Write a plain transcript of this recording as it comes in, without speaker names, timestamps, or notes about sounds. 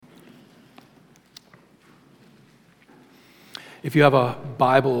If you have a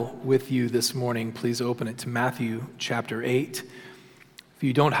Bible with you this morning, please open it to Matthew chapter 8. If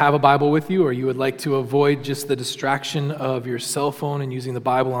you don't have a Bible with you, or you would like to avoid just the distraction of your cell phone and using the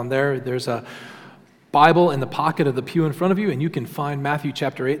Bible on there, there's a Bible in the pocket of the pew in front of you, and you can find Matthew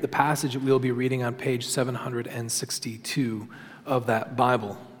chapter 8, the passage that we'll be reading on page 762 of that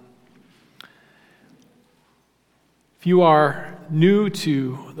Bible. If you are new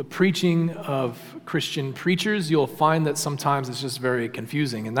to the preaching of Christian preachers, you'll find that sometimes it's just very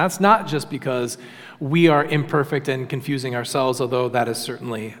confusing. And that's not just because we are imperfect and confusing ourselves, although that is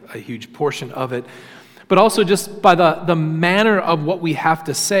certainly a huge portion of it, but also just by the manner of what we have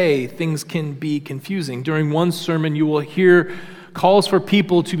to say, things can be confusing. During one sermon, you will hear calls for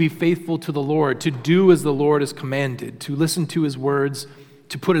people to be faithful to the Lord, to do as the Lord has commanded, to listen to his words,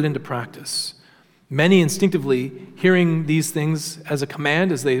 to put it into practice. Many instinctively, hearing these things as a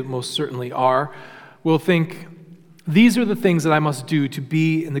command, as they most certainly are, will think, these are the things that I must do to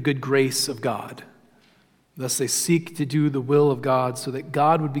be in the good grace of God. Thus they seek to do the will of God so that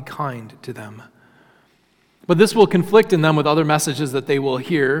God would be kind to them. But this will conflict in them with other messages that they will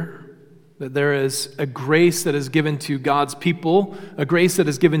hear, that there is a grace that is given to God's people, a grace that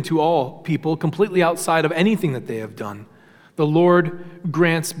is given to all people, completely outside of anything that they have done. The Lord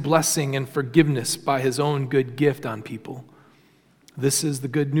grants blessing and forgiveness by his own good gift on people. This is the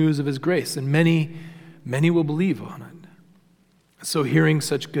good news of his grace, and many will believe on it. So hearing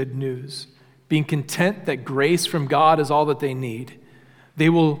such good news, being content that grace from God is all that they need, they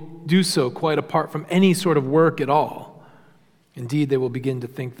will do so quite apart from any sort of work at all. Indeed, they will begin to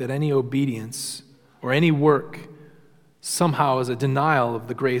think that any obedience or any work somehow is a denial of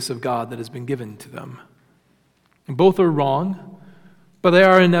the grace of God that has been given to them. Both are wrong, but they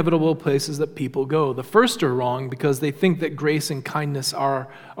are inevitable places that people go. The first are wrong because they think that grace and kindness are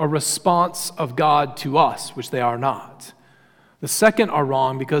a response of God to us, which they are not. The second are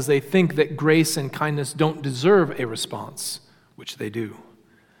wrong because they think that grace and kindness don't deserve a response, which they do.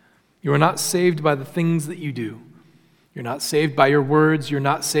 You are not saved by the things that you do. You're not saved by your words. You're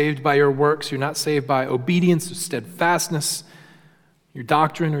not saved by your works. You're not saved by obedience or steadfastness, your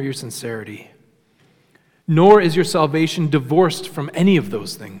doctrine or your sincerity. Nor is your salvation divorced from any of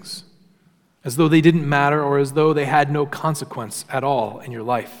those things, as though they didn't matter or as though they had no consequence at all in your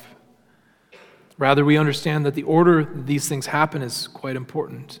life. Rather, we understand that the order these things happen is quite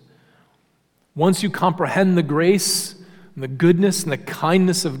important. Once you comprehend the grace and the goodness and the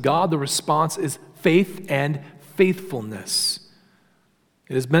kindness of God, the response is faith and faithfulness.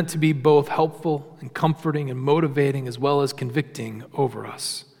 It is meant to be both helpful and comforting and motivating as well as convicting over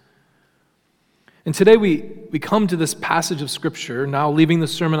us. And today we come to this passage of Scripture, now leaving the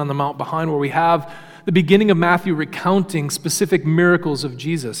Sermon on the Mount behind, where we have the beginning of Matthew recounting specific miracles of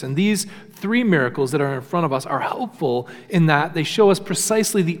Jesus. And these three miracles that are in front of us are helpful in that they show us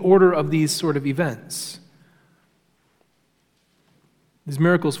precisely the order of these sort of events. These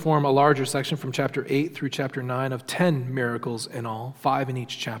miracles form a larger section from chapter 8 through chapter 9 of 10 miracles in all, 5 in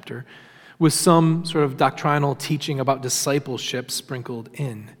each chapter, with some sort of doctrinal teaching about discipleship sprinkled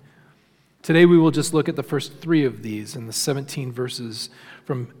in. Today we will just look at the first 3 of these in the 17 verses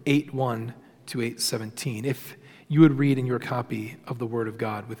from 8:1 to 8:17. If you would read in your copy of the Word of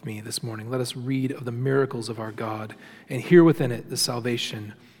God with me this morning, let us read of the miracles of our God and hear within it the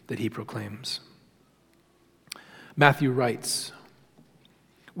salvation that he proclaims. Matthew writes,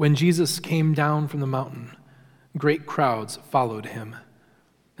 "When Jesus came down from the mountain, great crowds followed him.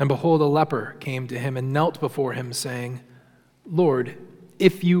 And behold, a leper came to him and knelt before him, saying, 'Lord,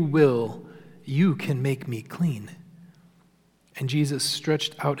 if you will, you can make me clean.' And Jesus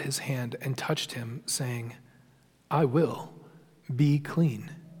stretched out his hand and touched him, saying, 'I will, be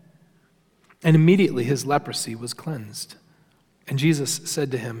clean.' And immediately his leprosy was cleansed. And Jesus said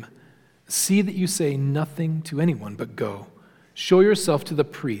to him, 'See that you say nothing to anyone, but go, show yourself to the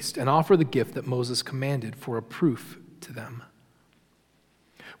priest, and offer the gift that Moses commanded for a proof to them.'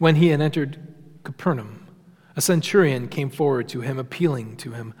 When he had entered Capernaum, a centurion came forward to him, appealing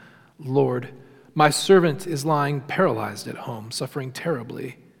to him, 'Lord, my servant is lying paralyzed at home, suffering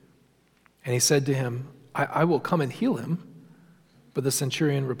terribly.' And he said to him, I will come and heal him.' But the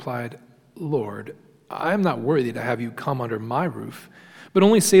centurion replied, 'Lord, I am not worthy to have you come under my roof, but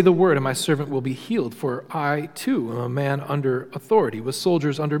only say the word, and my servant will be healed. For I, too, am a man under authority, with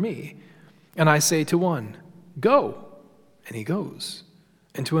soldiers under me. And I say to one, go, and he goes.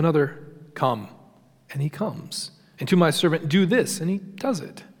 And to another, come, and he comes. And to my servant, do this, and he does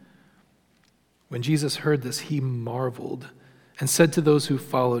it.' When Jesus heard this, he marveled and said to those who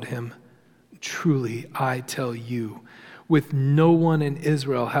followed him, 'Truly, I tell you, With no one in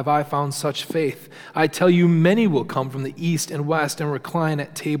Israel have I found such faith. I tell you, many will come from the east and west and recline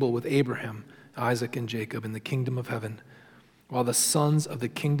at table with Abraham, Isaac, and Jacob in the kingdom of heaven, while the sons of the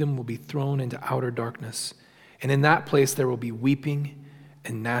kingdom will be thrown into outer darkness. And in that place there will be weeping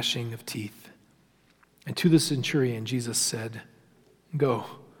and gnashing of teeth. And to the centurion Jesus said, Go,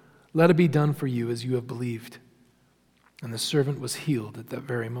 let it be done for you as you have believed. And the servant was healed at that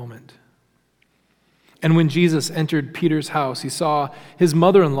very moment. And when Jesus entered Peter's house, he saw his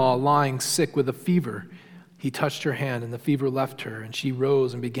mother-in-law lying sick with a fever. He touched her hand, and the fever left her, and she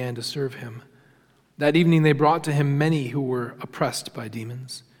rose and began to serve him. That evening they brought to him many who were oppressed by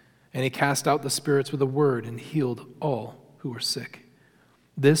demons, and he cast out the spirits with a word and healed all who were sick.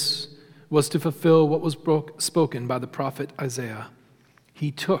 This was to fulfill what was spoken by the prophet Isaiah. He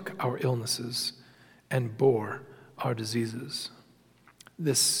took our illnesses and bore our diseases.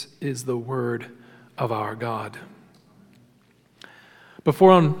 This is the word of our God.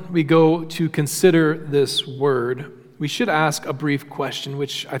 Before we go to consider this word, we should ask a brief question,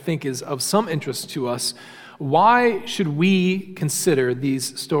 which I think is of some interest to us. Why should we consider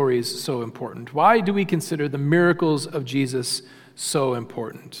these stories so important? Why do we consider the miracles of Jesus so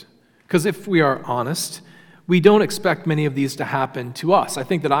important? Because if we are honest, we don't expect many of these to happen to us. I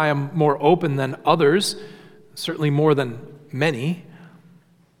think that I am more open than others, certainly more than many,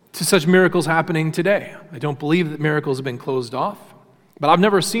 to such miracles happening today. I don't believe that miracles have been closed off, but I've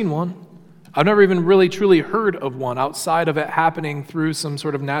never seen one. I've never even really truly heard of one outside of it happening through some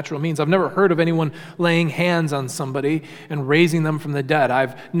sort of natural means. I've never heard of anyone laying hands on somebody and raising them from the dead.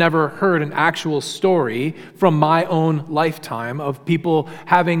 I've never heard an actual story from my own lifetime of people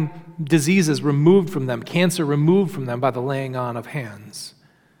having diseases removed from them, cancer removed from them by the laying on of hands.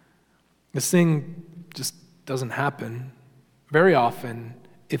 This thing just doesn't happen very often,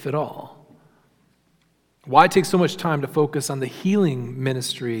 if at all. Why take so much time to focus on the healing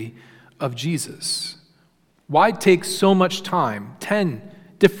ministry of Jesus? Why take so much time, 10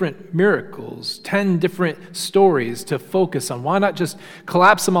 different miracles, 10 different stories to focus on? Why not just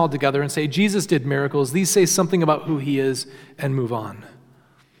collapse them all together and say, Jesus did miracles, these say something about who he is, and move on?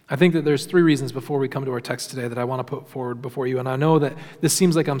 I think that there's 3 reasons before we come to our text today that I want to put forward before you. And I know that this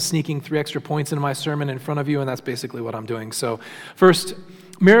seems like I'm sneaking 3 extra points into my sermon in front of you, and that's basically what I'm doing. So first,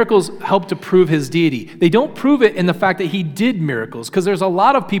 miracles help to prove his deity. They don't prove it in the fact that he did miracles, because there's a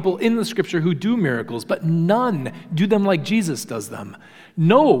lot of people in the scripture who do miracles, but none do them like Jesus does them.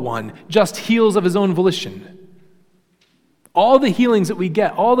 No one just heals of his own volition. All the healings that we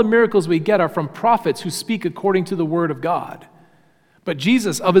get, all the miracles we get are from prophets who speak according to the word of God. But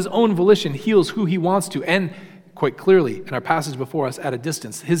Jesus, of his own volition, heals who he wants to, and quite clearly in our passage before us at a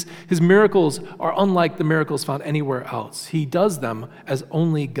distance. His miracles are unlike the miracles found anywhere else. He does them as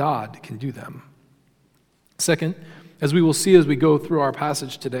only God can do them. Second, as we will see as we go through our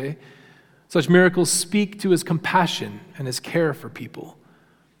passage today, such miracles speak to his compassion and his care for people.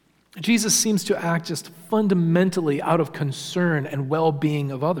 Jesus seems to act just fundamentally out of concern and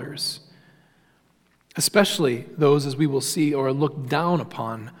well-being of others, especially those, as we will see, are looked down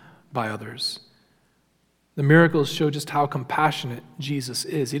upon by others. The miracles show just how compassionate Jesus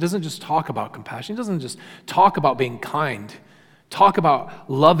is. He doesn't just talk about compassion. He doesn't just talk about being kind, talk about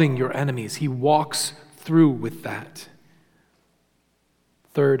loving your enemies. He walks through with that.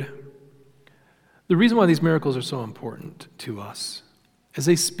 Third, the reason why these miracles are so important to us is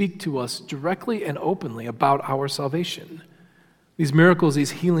they speak to us directly and openly about our salvation. These miracles,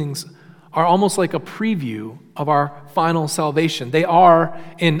 these healings, are almost like a preview of our final salvation. They are,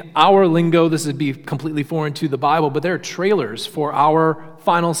 in our lingo, this would be completely foreign to the Bible, but they're trailers for our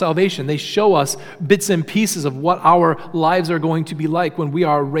final salvation. They show us bits and pieces of what our lives are going to be like when we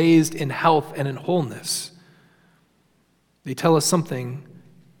are raised in health and in wholeness. They tell us something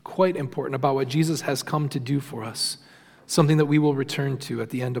quite important about what Jesus has come to do for us, something that we will return to at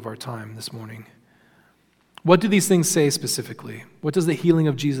the end of our time this morning. What do these things say specifically? What does the healing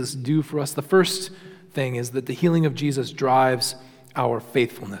of Jesus do for us? The first thing is that the healing of Jesus drives our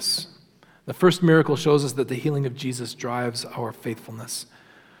faithfulness. The first miracle shows us that the healing of Jesus drives our faithfulness.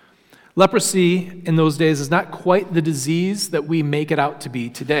 Leprosy in those days is not quite the disease that we make it out to be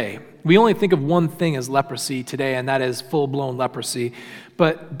today. We only think of one thing as leprosy today, and that is full-blown leprosy.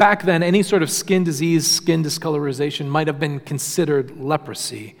 But back then, any sort of skin disease, skin discolorization might have been considered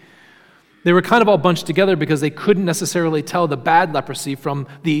leprosy. They were kind of all bunched together because they couldn't necessarily tell the bad leprosy from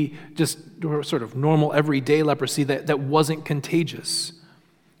the just sort of normal everyday leprosy that wasn't contagious.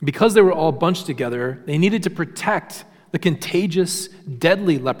 Because they were all bunched together, they needed to protect the contagious,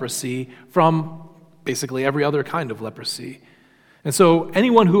 deadly leprosy from basically every other kind of leprosy. And so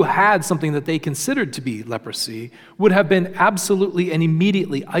anyone who had something that they considered to be leprosy would have been absolutely and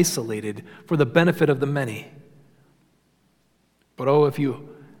immediately isolated for the benefit of the many. But oh, if you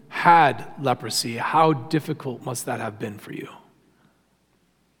had leprosy, how difficult must that have been for you?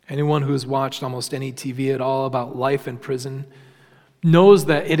 Anyone who has watched almost any TV at all about life in prison knows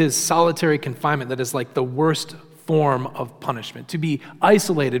that it is solitary confinement that is like the worst form of punishment. To be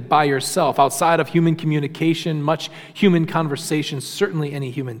isolated by yourself, outside of human communication, much human conversation, certainly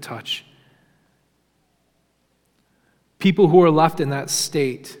any human touch. People who are left in that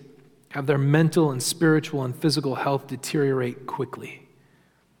state have their mental and spiritual and physical health deteriorate quickly.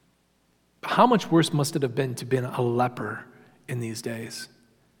 How much worse must it have been to be a leper in these days?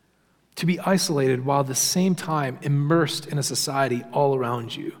 To be isolated while at the same time immersed in a society all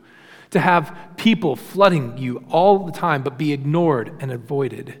around you. To have people flooding you all the time but be ignored and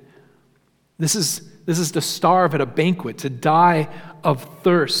avoided. This is to starve at a banquet, to die of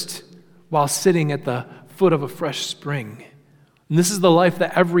thirst while sitting at the foot of a fresh spring. And this is the life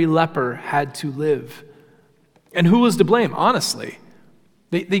that every leper had to live. And who was to blame, honestly?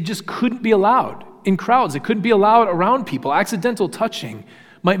 They just couldn't be allowed in crowds. They couldn't be allowed around people. Accidental touching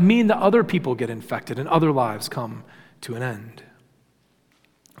might mean that other people get infected and other lives come to an end.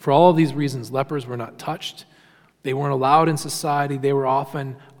 For all of these reasons, lepers were not touched. They weren't allowed in society. They were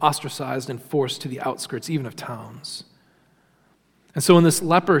often ostracized and forced to the outskirts, even of towns. And so when this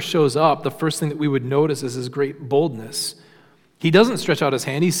leper shows up, the first thing that we would notice is his great boldness. He doesn't stretch out his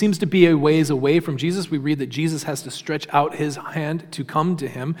hand. He seems to be a ways away from Jesus. We read that Jesus has to stretch out his hand to come to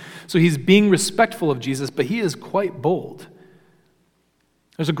him. So he's being respectful of Jesus, but he is quite bold.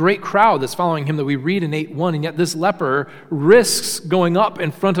 There's a great crowd that's following him that we read in 8:1, and yet this leper risks going up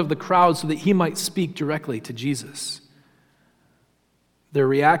in front of the crowd so that he might speak directly to Jesus. Their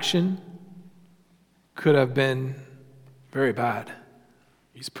reaction could have been very bad.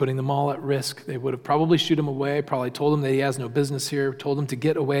 He's putting them all at risk. They would have probably shooed him away, probably told him that he has no business here, told him to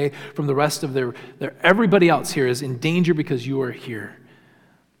get away from the rest of their everybody else here is in danger because you are here.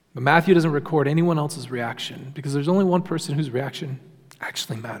 But Matthew doesn't record anyone else's reaction because there's only one person whose reaction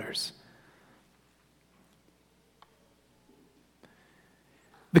actually matters.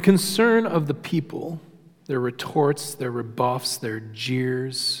 The concern of the people, their retorts, their rebuffs, their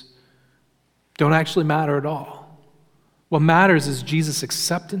jeers, don't actually matter at all. What matters is Jesus'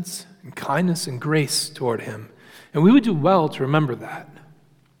 acceptance and kindness and grace toward him. And we would do well to remember that.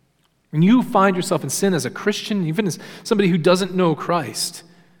 When you find yourself in sin as a Christian, even as somebody who doesn't know Christ,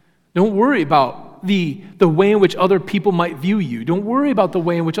 don't worry about the way in which other people might view you. Don't worry about the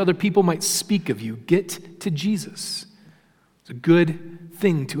way in which other people might speak of you. Get to Jesus. It's a good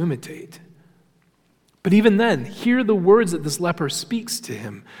thing to imitate. But even then, hear the words that this leper speaks to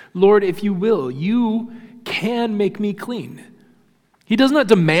him. Lord, if you will, you can make me clean. He does not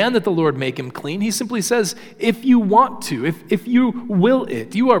demand that the Lord make him clean. He simply says, if you want to, if you will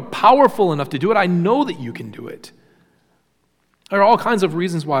it, you are powerful enough to do it. I know that you can do it. There are all kinds of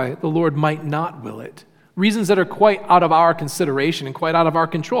reasons why the Lord might not will it. Reasons that are quite out of our consideration and quite out of our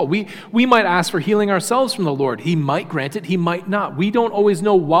control. We might ask for healing ourselves from the Lord. He might grant it, he might not. We don't always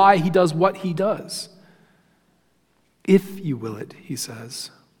know why he does what he does. If you will it, he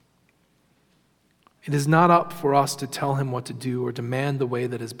says. It is not up for us to tell him what to do or demand the way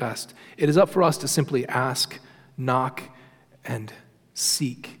that is best. It is up for us to simply ask, knock, and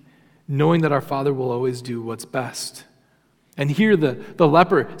seek, knowing that our Father will always do what's best. And here the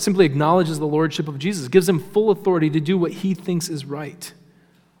leper simply acknowledges the lordship of Jesus, gives him full authority to do what he thinks is right.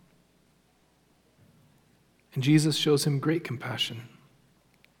 And Jesus shows him great compassion.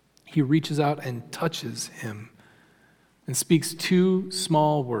 He reaches out and touches him and speaks two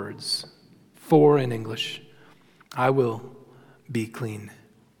small words, 4 in English, I will be clean.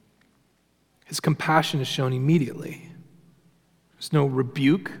 His compassion is shown immediately. There's no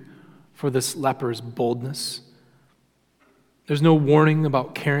rebuke for this leper's boldness. There's no warning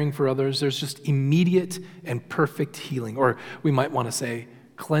about caring for others. There's just immediate and perfect healing, or we might want to say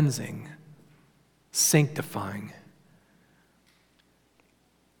cleansing, sanctifying.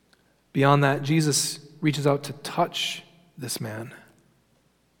 Beyond that, Jesus reaches out to touch this man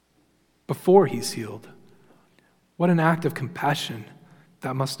before he's healed. What an act of compassion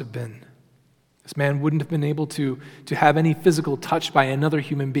that must have been. This man wouldn't have been able to have any physical touch by another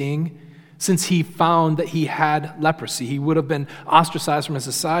human being since he found that he had leprosy. He would have been ostracized from his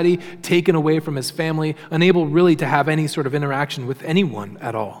society, taken away from his family, unable really to have any sort of interaction with anyone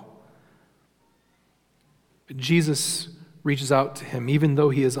at all. But Jesus reaches out to him, even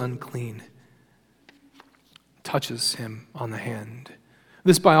though he is unclean, touches him on the hand.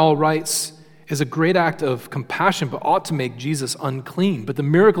 This, by all rights, is a great act of compassion, but ought to make Jesus unclean. But the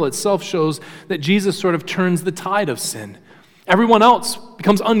miracle itself shows that Jesus sort of turns the tide of sin. Everyone else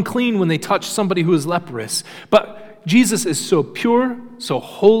becomes unclean when they touch somebody who is leprous. But Jesus is so pure, so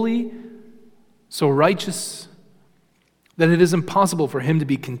holy, so righteous, that it is impossible for him to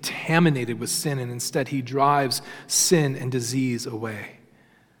be contaminated with sin, and instead he drives sin and disease away.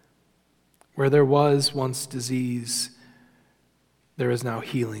 Where there was once disease, there is now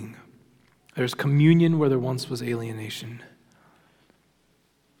healing. There's communion where there once was alienation.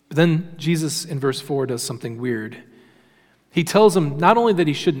 But then Jesus in verse 4 does something weird. He tells him not only that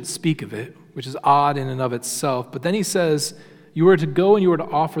he shouldn't speak of it, which is odd in and of itself, but then he says, you are to go and you are to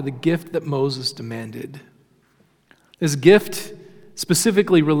offer the gift that Moses demanded. This gift,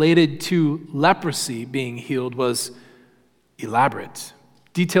 specifically related to leprosy being healed, was elaborate,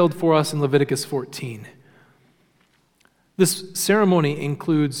 detailed for us in Leviticus 14. This ceremony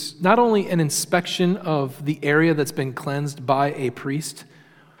includes not only an inspection of the area that's been cleansed by a priest,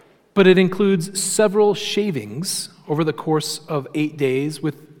 but it includes several shavings over the course of 8 days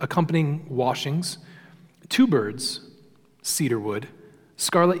with accompanying washings, 2 birds, cedar wood,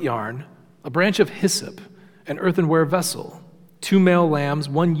 scarlet yarn, a branch of hyssop, an earthenware vessel, 2 male lambs,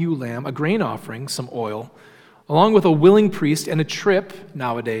 1 ewe lamb, a grain offering, some oil, along with a willing priest and a trip,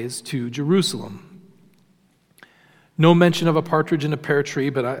 nowadays, to Jerusalem. No mention of a partridge in a pear tree,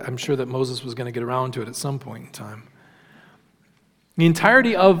 but I'm sure that Moses was going to get around to it at some point in time. The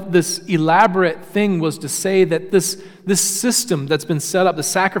entirety of this elaborate thing was to say that this system that's been set up, the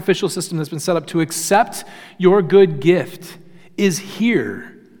sacrificial system that's been set up to accept your good gift, is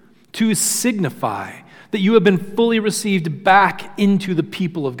here to signify that you have been fully received back into the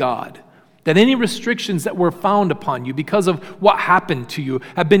people of God. That any restrictions that were found upon you because of what happened to you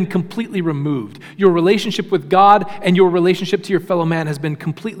have been completely removed. Your relationship with God and your relationship to your fellow man has been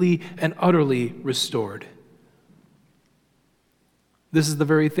completely and utterly restored. This is the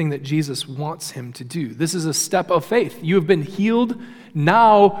very thing that Jesus wants him to do. This is a step of faith. You have been healed.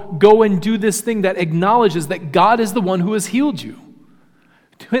 Now go and do this thing that acknowledges that God is the one who has healed you.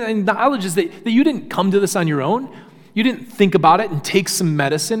 It acknowledges that you didn't come to this on your own. You didn't think about it and take some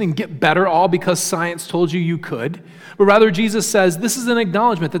medicine and get better all because science told you could. But rather, Jesus says, this is an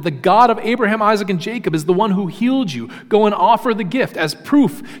acknowledgement that the God of Abraham, Isaac, and Jacob is the one who healed you. Go and offer the gift as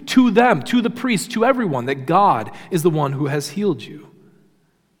proof to them, to the priests, to everyone, that God is the one who has healed you.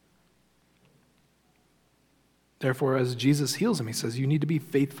 Therefore, as Jesus heals him, he says, you need to be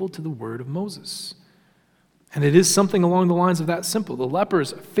faithful to the word of Moses. And it is something along the lines of that simple. The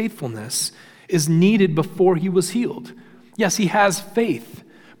leper's faithfulness is needed before he was healed. Yes, he has faith,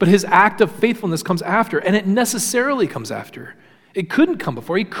 but his act of faithfulness comes after, and it necessarily comes after. It couldn't come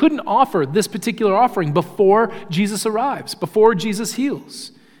before. He couldn't offer this particular offering before Jesus arrives, before Jesus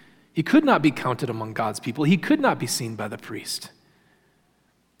heals. He could not be counted among God's people. He could not be seen by the priest.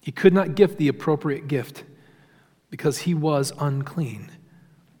 He could not gift the appropriate gift because he was unclean.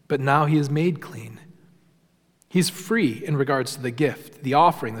 But now he is made clean. He's free in regards to the gift, the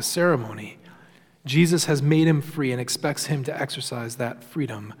offering, the ceremony. Jesus has made him free and expects him to exercise that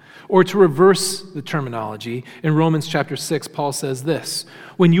freedom. Or to reverse the terminology, in Romans chapter 6, Paul says this: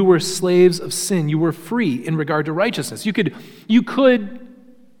 when you were slaves of sin, you were free in regard to righteousness. You couldn't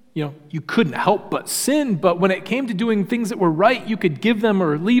help but sin, but when it came to doing things that were right, you could give them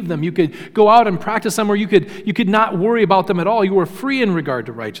or leave them. You could go out and practice them, or you could not worry about them at all. You were free in regard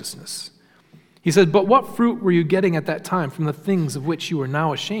to righteousness. He said, but what fruit were you getting at that time from the things of which you are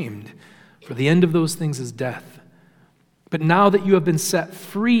now ashamed? For the end of those things is death. But now that you have been set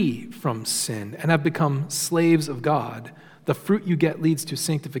free from sin and have become slaves of God, the fruit you get leads to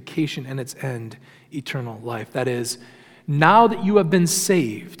sanctification and its end, eternal life. That is, now that you have been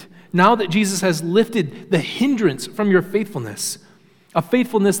saved, now that Jesus has lifted the hindrance from your faithfulness, a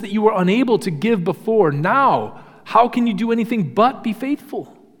faithfulness that you were unable to give before, now how can you do anything but be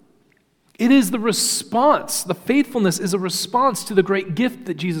faithful? It is the response. The faithfulness is a response to the great gift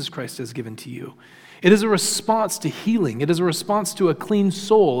that Jesus Christ has given to you. It is a response to healing. It is a response to a clean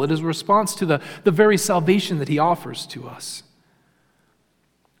soul. It is a response to the very salvation that he offers to us.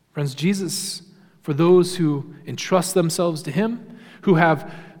 Friends, Jesus, for those who entrust themselves to him, who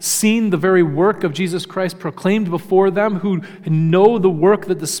have seen the very work of Jesus Christ proclaimed before them, who know the work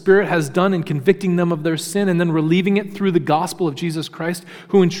that the Spirit has done in convicting them of their sin and then relieving it through the gospel of Jesus Christ,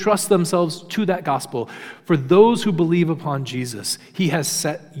 who entrust themselves to that gospel. For those who believe upon Jesus, he has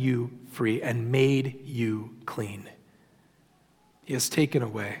set you free and made you clean. He has taken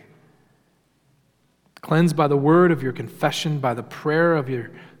away. Cleansed by the word of your confession, by the prayer of your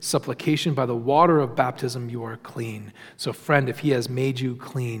supplication, by the water of baptism, you are clean. So friend, if he has made you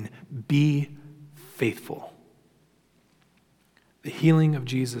clean, be faithful. The healing of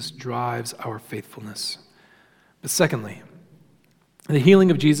Jesus drives our faithfulness. But secondly, the healing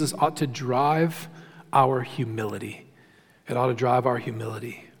of Jesus ought to drive our humility. It ought to drive our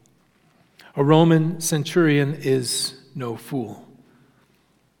humility. A Roman centurion is no fool.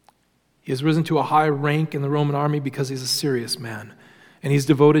 He has risen to a high rank in the Roman army because he's a serious man, and he's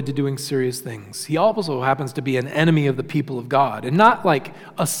devoted to doing serious things. He also happens to be an enemy of the people of God, and not like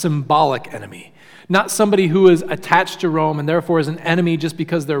a symbolic enemy, not somebody who is attached to Rome and therefore is an enemy just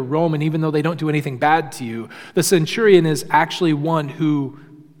because they're Roman, even though they don't do anything bad to you. The centurion is actually one who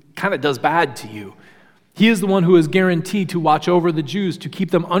kind of does bad to you. He is the one who is guaranteed to watch over the Jews, to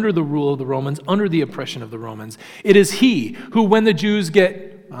keep them under the rule of the Romans, under the oppression of the Romans. It is he who, when the Jews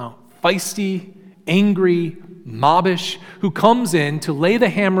get feisty, angry, mobbish, who comes in to lay the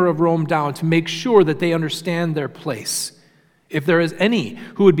hammer of Rome down to make sure that they understand their place. If there is any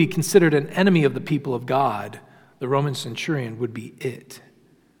who would be considered an enemy of the people of God, the Roman centurion would be it.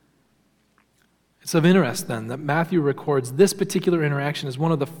 It's of interest then that Matthew records this particular interaction as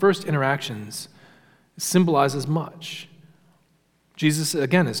one of the first interactions. It symbolizes much. Jesus,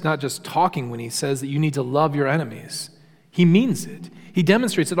 again, is not just talking when he says that you need to love your enemies. He means it. He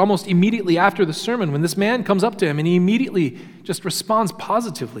demonstrates it almost immediately after the sermon when this man comes up to him and he immediately just responds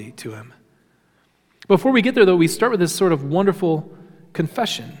positively to him. Before we get there, though, we start with this sort of wonderful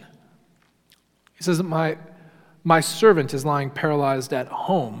confession. He says that my servant is lying paralyzed at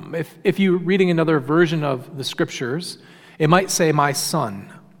home. If you're reading another version of the scriptures, it might say my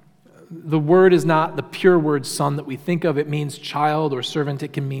son. The word is not the pure word son that we think of. It means child or servant.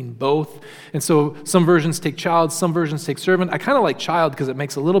 It can mean both. And so some versions take child, some versions take servant. I kind of like child because it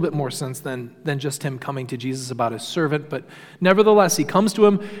makes a little bit more sense than just him coming to Jesus about his servant. But nevertheless, he comes to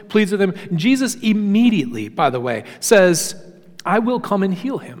him, pleads with him. And Jesus immediately, by the way, says, I will come and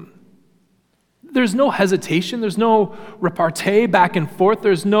heal him. There's no hesitation. There's no repartee back and forth.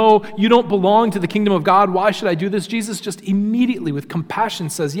 There's no, you don't belong to the kingdom of God. Why should I do this? Jesus just immediately with compassion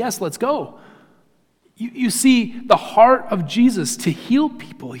says, yes, let's go. You see the heart of Jesus to heal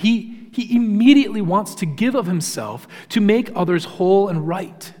people. He immediately wants to give of himself to make others whole and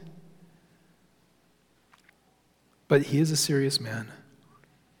right. But he is a serious man.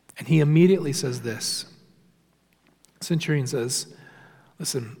 And he immediately says this. Centurion says,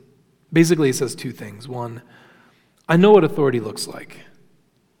 listen, basically, he says two things. One, I know what authority looks like.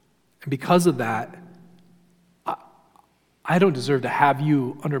 And because of that, I don't deserve to have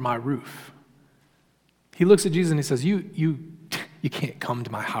you under my roof. He looks at Jesus and he says, you can't come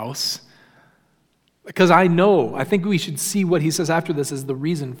to my house. Because I think we should see what he says after this as the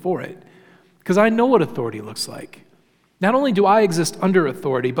reason for it. Because I know what authority looks like. Not only do I exist under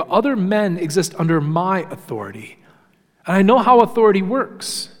authority, but other men exist under my authority. And I know how authority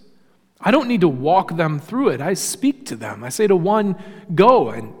works. I don't need to walk them through it. I speak to them. I say to one, go,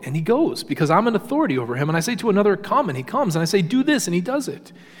 and he goes because I'm an authority over him. And I say to another, come, and he comes. And I say, do this, and he does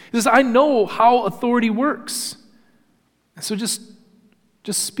it. He says, I know how authority works. And so just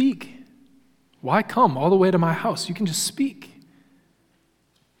speak. Why come all the way to my house? You can just speak.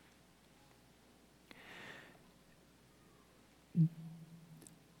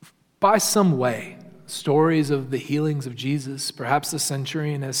 By some way, stories of the healings of Jesus, perhaps the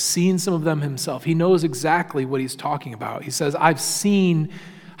centurion has seen some of them himself. He knows exactly what he's talking about. He says, I've seen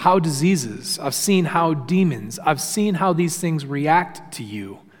how diseases, I've seen how demons, I've seen how these things react to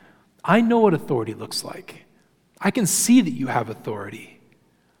you. I know what authority looks like. I can see that you have authority.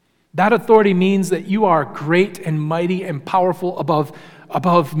 That authority means that you are great and mighty and powerful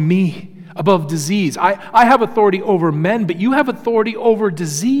above me, above disease. I have authority over men, but you have authority over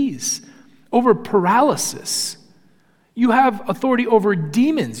disease, over paralysis. You have authority over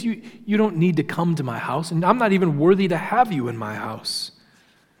demons. You don't need to come to my house, and I'm not even worthy to have you in my house.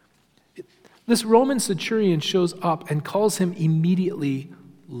 This Roman centurion shows up and calls him immediately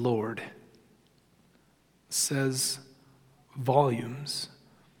Lord. Says volumes.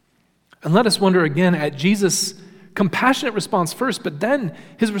 And let us wonder again at Jesus' compassionate response first, but then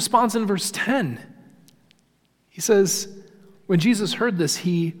his response in verse 10. He says, when Jesus heard this,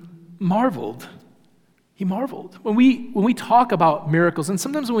 he marveled. He marveled. When we talk about miracles, and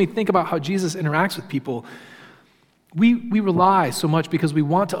sometimes when we think about how Jesus interacts with people, we rely so much because we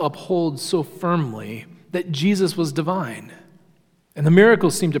want to uphold so firmly that Jesus was divine. And the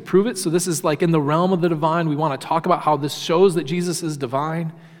miracles seem to prove it, so this is like in the realm of the divine. We want to talk about how this shows that Jesus is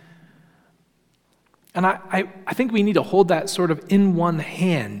divine. And I think we need to hold that sort of in one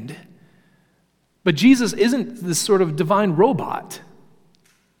hand. But Jesus isn't this sort of divine robot.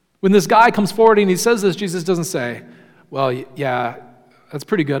 When this guy comes forward and he says this, Jesus doesn't say, well, yeah, That's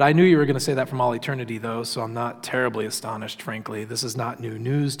pretty good. I knew you were going to say that from all eternity, though, so I'm not terribly astonished, frankly. This is not new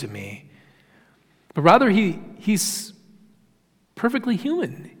news to me. But rather, he's perfectly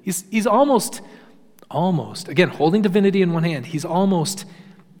human. He's almost, again, holding divinity in one hand, he's almost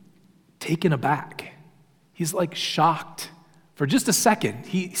taken aback. He's like shocked. For just a second,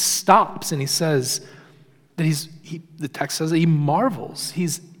 he stops and he says that the text says that he marvels.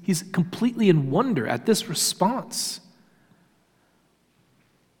 He's completely in wonder at this response.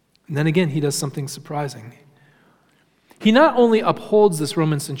 And then again, he does something surprising. He not only upholds this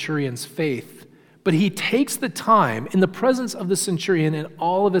Roman centurion's faith, but he takes the time in the presence of the centurion and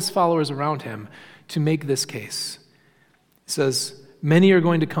all of his followers around him to make this case. He says, many are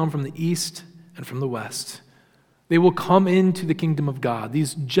going to come from the east and from the west. They will come into the kingdom of God.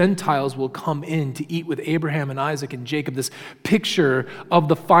 These Gentiles will come in to eat with Abraham and Isaac and Jacob, this picture of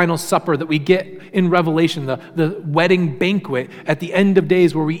the final supper that we get in Revelation, the wedding banquet at the end of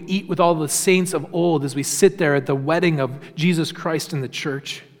days where we eat with all the saints of old as we sit there at the wedding of Jesus Christ in the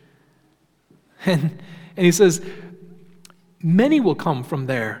church. And he says, many will come from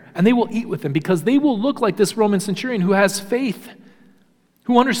there and they will eat with him because they will look like this Roman centurion who has faith,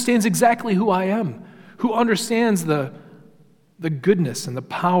 who understands exactly who I am, who understands the goodness and the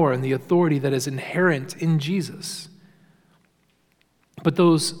power and the authority that is inherent in Jesus. But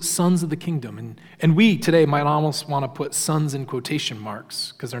those sons of the kingdom, and we today might almost want to put sons in quotation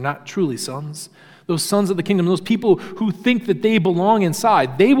marks because they're not truly sons. Those sons of the kingdom, those people who think that they belong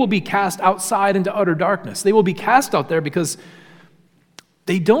inside, they will be cast outside into utter darkness. They will be cast out there because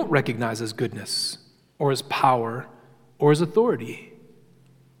they don't recognize his goodness or his power or his authority.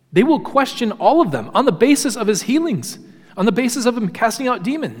 They will question all of them on the basis of his healings, on the basis of him casting out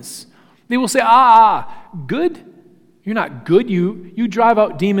demons. They will say, good? You're not good. You drive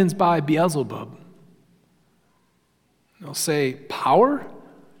out demons by Beelzebub. They'll say, power?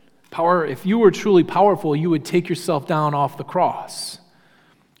 Power, if you were truly powerful, you would take yourself down off the cross.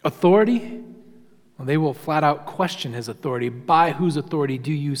 Authority? Well, they will flat out question his authority. By whose authority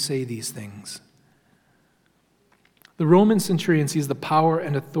do you say these things? The Roman centurion sees the power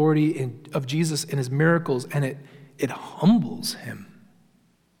and authority of Jesus in his miracles, and it humbles him.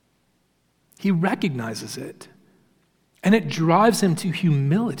 He recognizes it, and it drives him to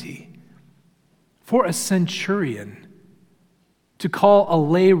humility. For a centurion, to call a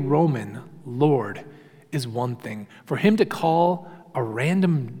lay Roman Lord is one thing. For him to call a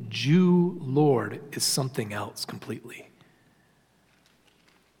random Jew Lord is something else completely.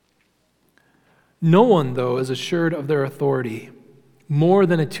 No one, though, is assured of their authority more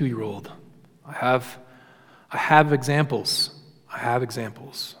than a 2-year-old. I have examples.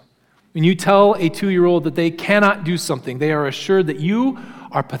 When you tell a 2-year-old that they cannot do something, they are assured that you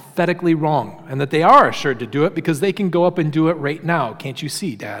are pathetically wrong, and that they are assured to do it because they can go up and do it right now. Can't you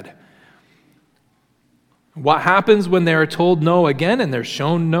see, Dad? What happens when they are told no again and they're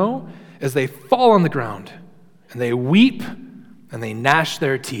shown no is they fall on the ground and they weep and they gnash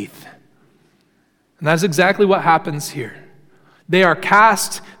their teeth. And that's exactly what happens here. They are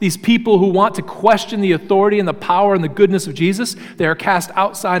cast, these people who want to question the authority and the power and the goodness of Jesus, they are cast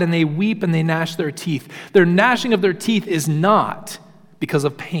outside and they weep and they gnash their teeth. Their gnashing of their teeth is not because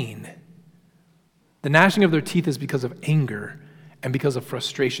of pain. The gnashing of their teeth is because of anger and because of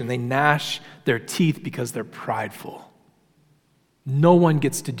frustration. They gnash their teeth because they're prideful. No one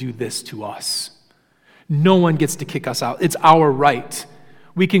gets to do this to us. No one gets to kick us out. It's our right.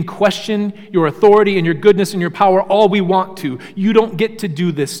 We can question your authority and your goodness and your power all we want to. You don't get to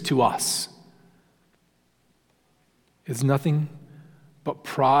do this to us. It's nothing but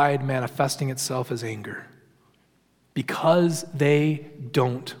pride manifesting itself as anger because they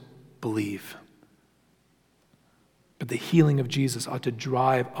don't believe. But the healing of Jesus ought to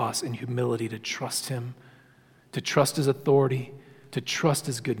drive us in humility to trust him, to trust his authority, to trust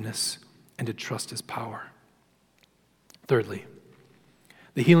his goodness, and to trust his power. Thirdly,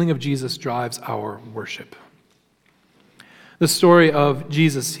 the healing of Jesus drives our worship. The story of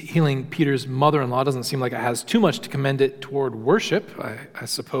Jesus healing Peter's mother-in-law doesn't seem like it has too much to commend it toward worship, I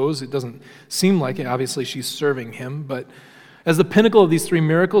suppose. It doesn't seem like it. Obviously, she's serving him. But as the pinnacle of these 3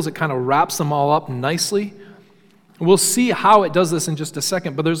 miracles, it kind of wraps them all up nicely. We'll see how it does this in just a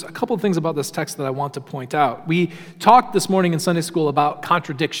second, but there's a couple of things about this text that I want to point out. We talked this morning in Sunday school about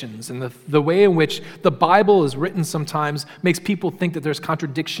contradictions, and the way in which the Bible is written sometimes makes people think that there's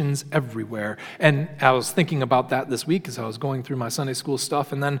contradictions everywhere. And I was thinking about that this week as I was going through my Sunday school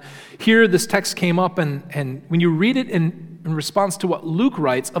stuff, and then here this text came up, and when you read it in response to what Luke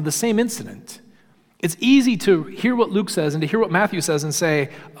writes of the same incident, It's easy to hear what Luke says and to hear what Matthew says and say,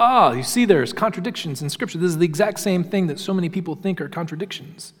 you see there's contradictions in Scripture. This is the exact same thing that so many people think are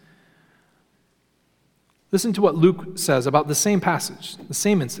contradictions. Listen to what Luke says about the same passage, the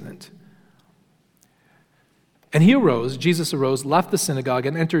same incident. And Jesus arose, left the synagogue,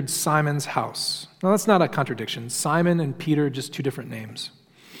 and entered Simon's house. Now that's not a contradiction. Simon and Peter, just two different names.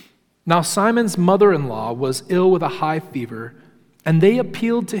 Now Simon's mother-in-law was ill with a high fever, and they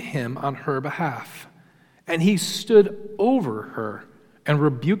appealed to him on her behalf. And he stood over her and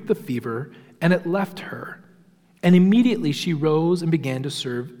rebuked the fever, and it left her. And immediately she rose and began to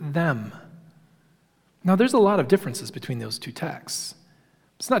serve them. Now, there's a lot of differences between those two texts.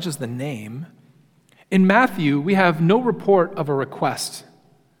 It's not just the name. In Matthew, we have no report of a request.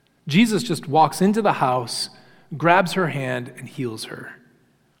 Jesus just walks into the house, grabs her hand, and heals her.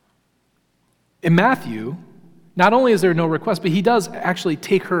 In Matthew, not only is there no request, but he does actually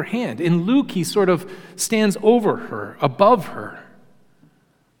take her hand. In Luke, he sort of stands over her, above her.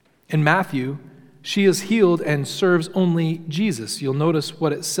 In Matthew, she is healed and serves only Jesus. You'll notice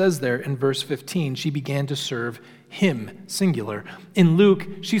what it says there in verse 15. She began to serve him, singular. In Luke,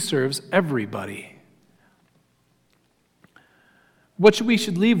 she serves everybody. What we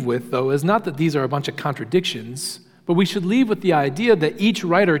should leave with, though, is not that these are a bunch of contradictions, but we should leave with the idea that each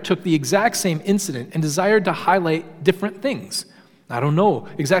writer took the exact same incident and desired to highlight different things. I don't know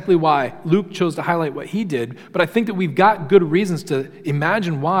exactly why Luke chose to highlight what he did, but I think that we've got good reasons to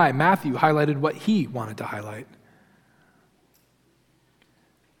imagine why Matthew highlighted what he wanted to highlight.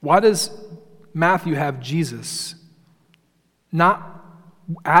 Why does Matthew have Jesus not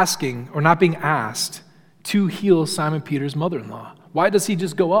asking or not being asked to heal Simon Peter's mother-in-law? Why does he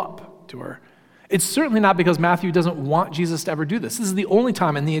just go up to her? It's certainly not because Matthew doesn't want Jesus to ever do this. This is the only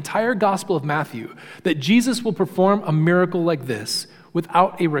time in the entire Gospel of Matthew that Jesus will perform a miracle like this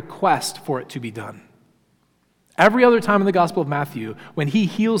without a request for it to be done. Every other time in the Gospel of Matthew, when he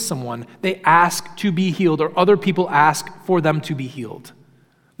heals someone, they ask to be healed, or other people ask for them to be healed.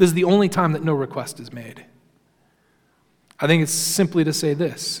 This is the only time that no request is made. I think it's simply to say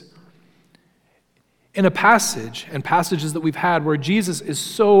this. In a passage, and passages that we've had where Jesus is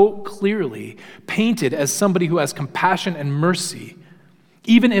so clearly painted as somebody who has compassion and mercy,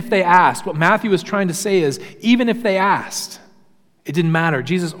 even if they asked, what Matthew is trying to say is, even if they asked, it didn't matter.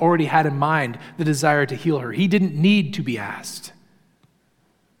 Jesus already had in mind the desire to heal her. He didn't need to be asked.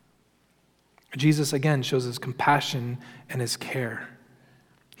 Jesus, again, shows his compassion and his care.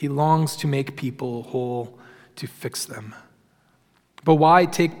 He longs to make people whole, to fix them. But why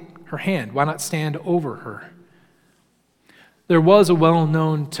take her hand? Why not stand over her? There was a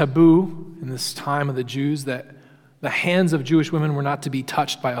well-known taboo in this time of the Jews that the hands of Jewish women were not to be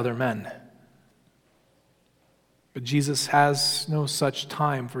touched by other men. But Jesus has no such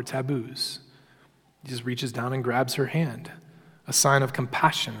time for taboos. He just reaches down and grabs her hand, a sign of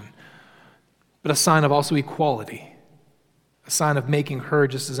compassion, but a sign of also equality, a sign of making her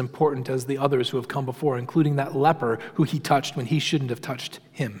just as important as the others who have come before, including that leper who he touched when he shouldn't have touched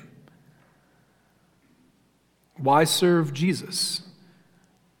him. Why serve Jesus?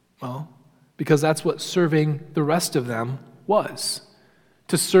 Well, because that's what serving the rest of them was.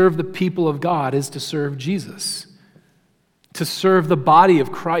 To serve the people of God is to serve Jesus. To serve the body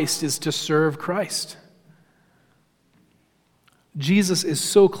of Christ is to serve Christ. Jesus is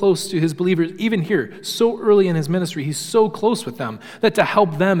so close to his believers, even here, so early in his ministry, he's so close with them that to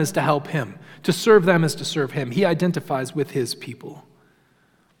help them is to help him. To serve them is to serve him. He identifies with his people.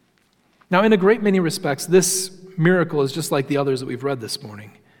 Now, in a great many respects, this miracle is just like the others that we've read this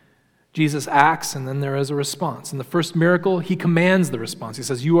morning. Jesus acts, and then there is a response. In the first miracle, he commands the response. He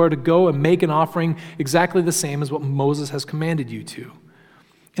says, you are to go and make an offering exactly the same as what Moses has commanded you to.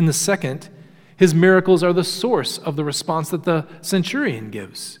 In the second, his miracles are the source of the response that the centurion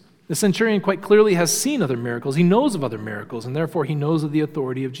gives. The centurion quite clearly has seen other miracles. He knows of other miracles, and therefore he knows of the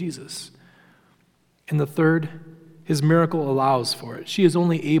authority of Jesus. In the third, his miracle allows for it. She is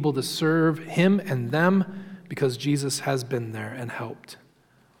only able to serve him and them because Jesus has been there and helped.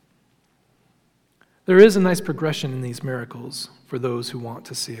 There is a nice progression in these miracles for those who want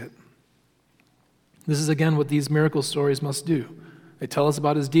to see it. This is again what these miracle stories must do. They tell us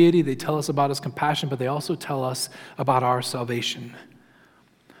about his deity, they tell us about his compassion, but they also tell us about our salvation.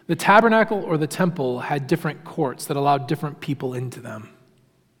 The tabernacle or the temple had different courts that allowed different people into them.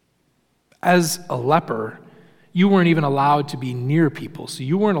 As a leper, you weren't even allowed to be near people, so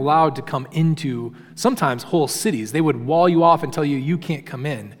you weren't allowed to come into sometimes whole cities. They would wall you off and tell you you can't come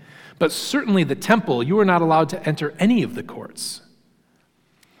in. But certainly the temple, you were not allowed to enter any of the courts.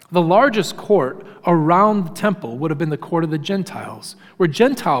 The largest court around the temple would have been the court of the Gentiles, where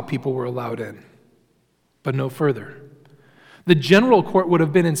Gentile people were allowed in. but no further. The general court would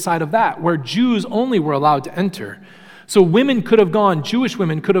have been inside of that, where Jews only were allowed to enter. So Jewish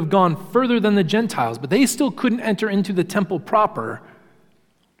women could have gone further than the Gentiles, but they still couldn't enter into the temple proper.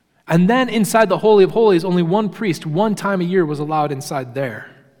 And then inside the Holy of Holies, only one priest, one time a year, was allowed inside there.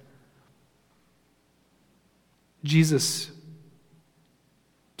 Jesus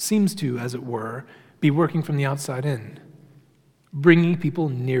seems to, as it were, be working from the outside in, bringing people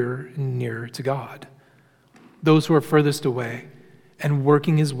nearer and nearer to God. Those who are furthest away, and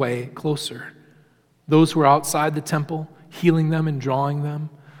working his way closer. Those who are outside the temple, healing them and drawing them.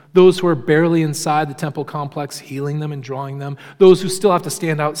 Those who are barely inside the temple complex, healing them and drawing them. Those who still have to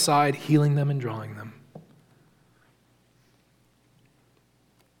stand outside, healing them and drawing them.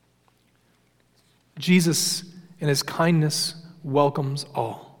 Jesus, in his kindness, welcomes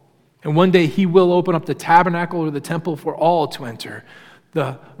all. And one day he will open up the tabernacle or the temple for all to enter.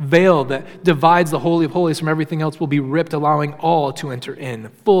 The veil that divides the Holy of Holies from everything else will be ripped, allowing all to enter in.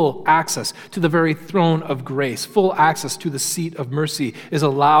 Full access to the very throne of grace, full access to the seat of mercy is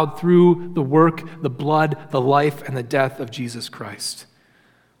allowed through the work, the blood, the life, and the death of Jesus Christ.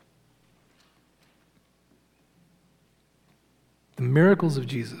 The miracles of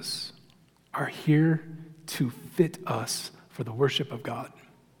Jesus are here to fit us for the worship of God,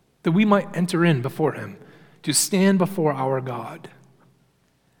 that we might enter in before him, to stand before our God.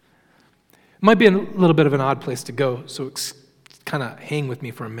 It might be a little bit of an odd place to go, so kind of hang with me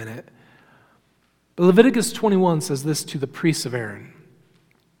for a minute. But Leviticus 21 says this to the priests of Aaron.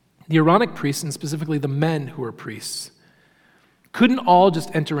 The Aaronic priests, and specifically the men who were priests, couldn't all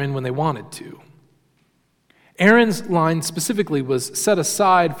just enter in when they wanted to. Aaron's line specifically was set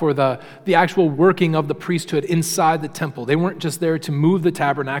aside for the actual working of the priesthood inside the temple. They weren't just there to move the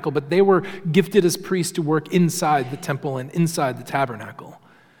tabernacle, but they were gifted as priests to work inside the temple and inside the tabernacle.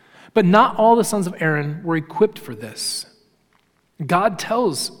 But not all the sons of Aaron were equipped for this. God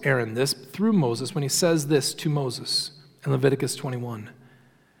tells Aaron this through Moses when he says this to Moses in Leviticus 21.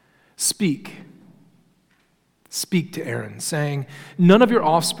 Speak to Aaron, saying, none of your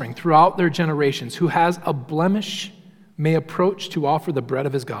offspring throughout their generations who has a blemish may approach to offer the bread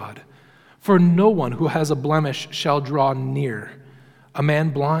of his God. For no one who has a blemish shall draw near, a man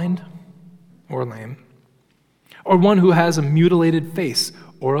blind or lame, or one who has a mutilated face,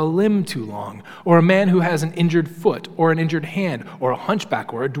 or a limb too long, or a man who has an injured foot, or an injured hand, or a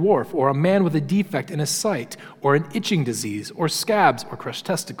hunchback, or a dwarf, or a man with a defect in his sight, or an itching disease, or scabs, or crushed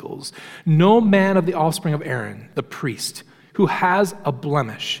testicles. No man of the offspring of Aaron, the priest, who has a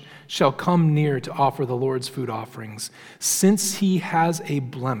blemish, shall come near to offer the Lord's food offerings. Since he has a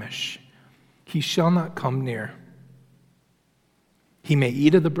blemish, he shall not come near. He may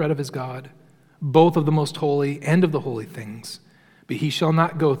eat of the bread of his God, both of the most holy and of the holy things, but he shall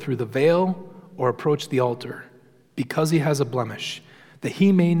not go through the veil or approach the altar, because he has a blemish, that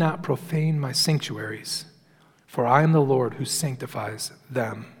he may not profane my sanctuaries. For I am the Lord who sanctifies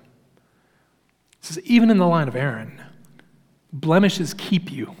them. It says, even in the line of Aaron, blemishes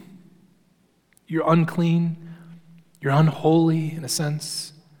keep you. You're unclean. You're unholy in a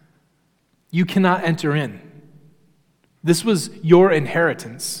sense. You cannot enter in. This was your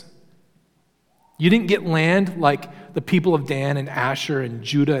inheritance. You didn't get land like the people of Dan and Asher and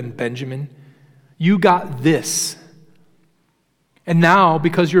Judah and Benjamin. You got this. And now,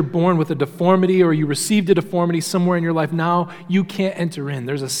 because you're born with a deformity or you received a deformity somewhere in your life, now you can't enter in.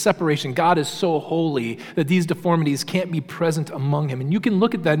 There's a separation. God is so holy that these deformities can't be present among him. And you can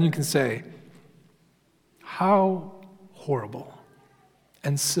look at that and you can say, how horrible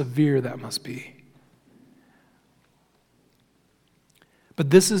and severe that must be. But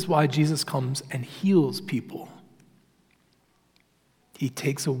this is why Jesus comes and heals people. He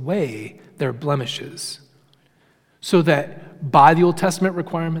takes away their blemishes so that by the Old Testament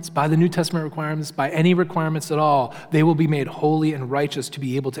requirements, by the New Testament requirements, by any requirements at all, they will be made holy and righteous to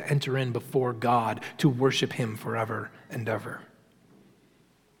be able to enter in before God to worship him forever and ever.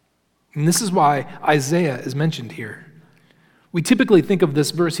 And this is why Isaiah is mentioned here. We typically think of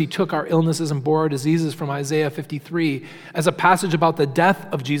this verse, he took our illnesses and bore our diseases, from Isaiah 53, as a passage about the death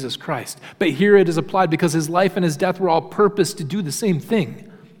of Jesus Christ. But here it is applied because his life and his death were all purposed to do the same thing.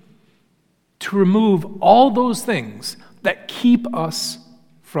 To remove all those things that keep us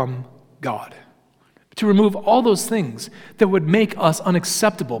from God. To remove all those things that would make us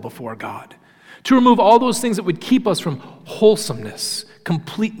unacceptable before God. To remove all those things that would keep us from wholesomeness,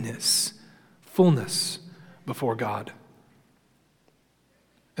 completeness, fullness before God.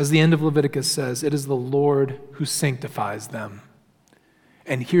 As the end of Leviticus says, it is the Lord who sanctifies them.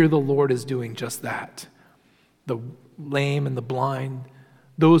 And here the Lord is doing just that. The lame and the blind,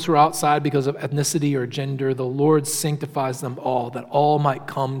 those who are outside because of ethnicity or gender, the Lord sanctifies them all, that all might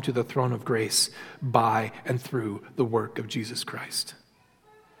come to the throne of grace by and through the work of Jesus Christ.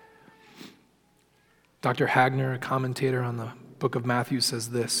 Dr. Hagner, a commentator on the book of Matthew, says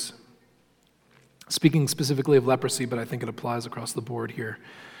this, speaking specifically of leprosy, but I think it applies across the board here.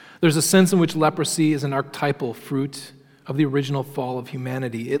 There's a sense in which leprosy is an archetypal fruit of the original fall of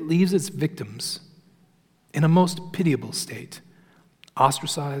humanity. It leaves its victims in a most pitiable state,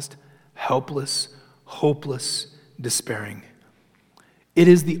 ostracized, helpless, hopeless, despairing. It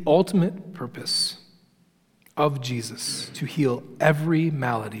is the ultimate purpose of Jesus to heal every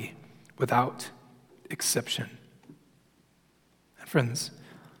malady without exception. And friends,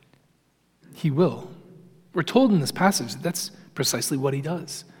 he will. We're told in this passage that that's precisely what he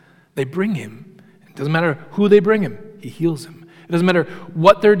does. They bring him. It doesn't matter who they bring him, he heals them. It doesn't matter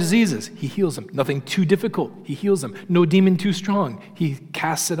what their disease is, he heals them. Nothing too difficult, he heals them. No demon too strong, he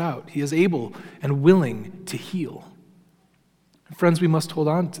casts it out. He is able and willing to heal. And friends, we must hold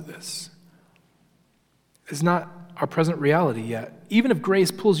on to this. It's not our present reality yet. Even if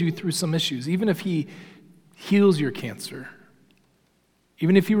grace pulls you through some issues, even if he heals your cancer,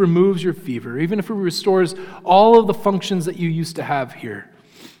 even if he removes your fever, even if he restores all of the functions that you used to have here,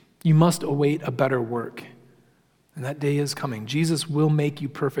 you must await a better work. And that day is coming. Jesus will make you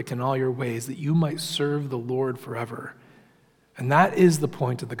perfect in all your ways that you might serve the Lord forever. And that is the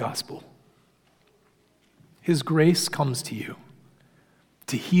point of the gospel. His grace comes to you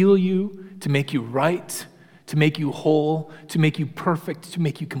to heal you, to make you right, to make you whole, to make you perfect, to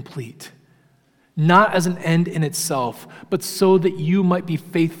make you complete. Not as an end in itself, but so that you might be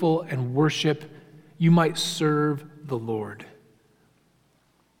faithful and worship, you might serve the Lord.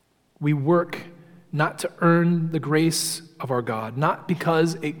 We work not to earn the grace of our God, not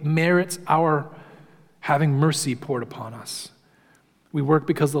because it merits our having mercy poured upon us. We work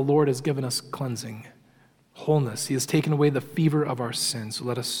because the Lord has given us cleansing, wholeness. He has taken away the fever of our sins. So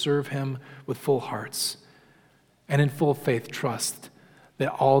let us serve him with full hearts and in full faith trust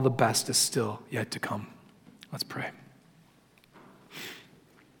that all the best is still yet to come. Let's pray.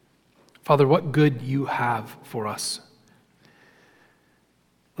 Father, what good you have for us.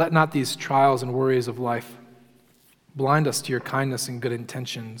 Let not these trials and worries of life blind us to your kindness and good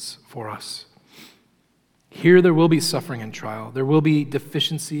intentions for us. Here there will be suffering and trial. There will be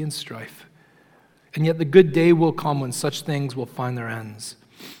deficiency and strife. And yet the good day will come when such things will find their ends,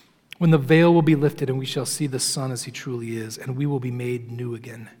 when the veil will be lifted and we shall see the Son as he truly is, and we will be made new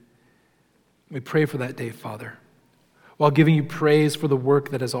again. We pray for that day, Father, while giving you praise for the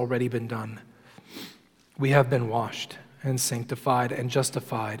work that has already been done. We have been washed and sanctified and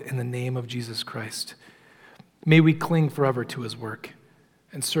justified in the name of Jesus Christ. May we cling forever to his work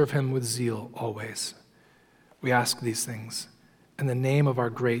and serve him with zeal always. We ask these things in the name of our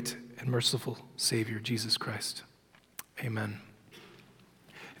great and merciful Savior, Jesus Christ. Amen.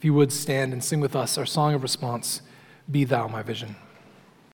 If you would stand and sing with us our song of response, Be Thou My Vision.